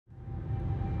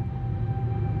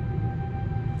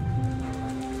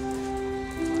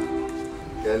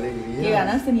¡Qué alegría! Qué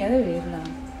ganas tenía de verla.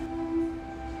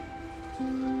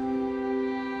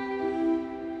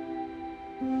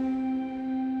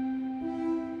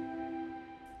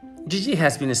 Gigi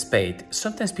has been spayed.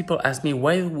 Sometimes people ask me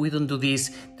why we don't do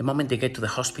this the moment they get to the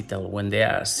hospital, when they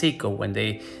are sick or when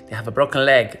they have a broken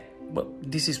leg. Well,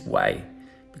 this is why.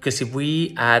 Because if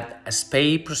we add a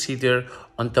spay procedure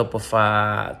on top of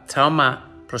a trauma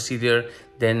procedure,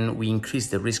 then we increase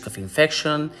the risk of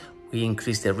infection, we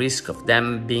increase the risk of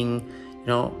them being,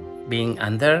 being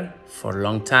under for a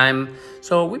long time.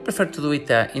 So we prefer to do it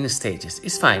in stages.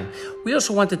 It's fine. We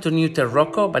also wanted to neuter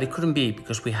Rocco, but it couldn't be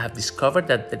because we have discovered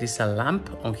that there is a lump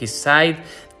on his side,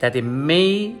 that it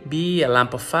may be a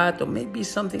lump of fat or maybe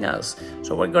something else.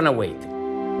 So we're gonna wait.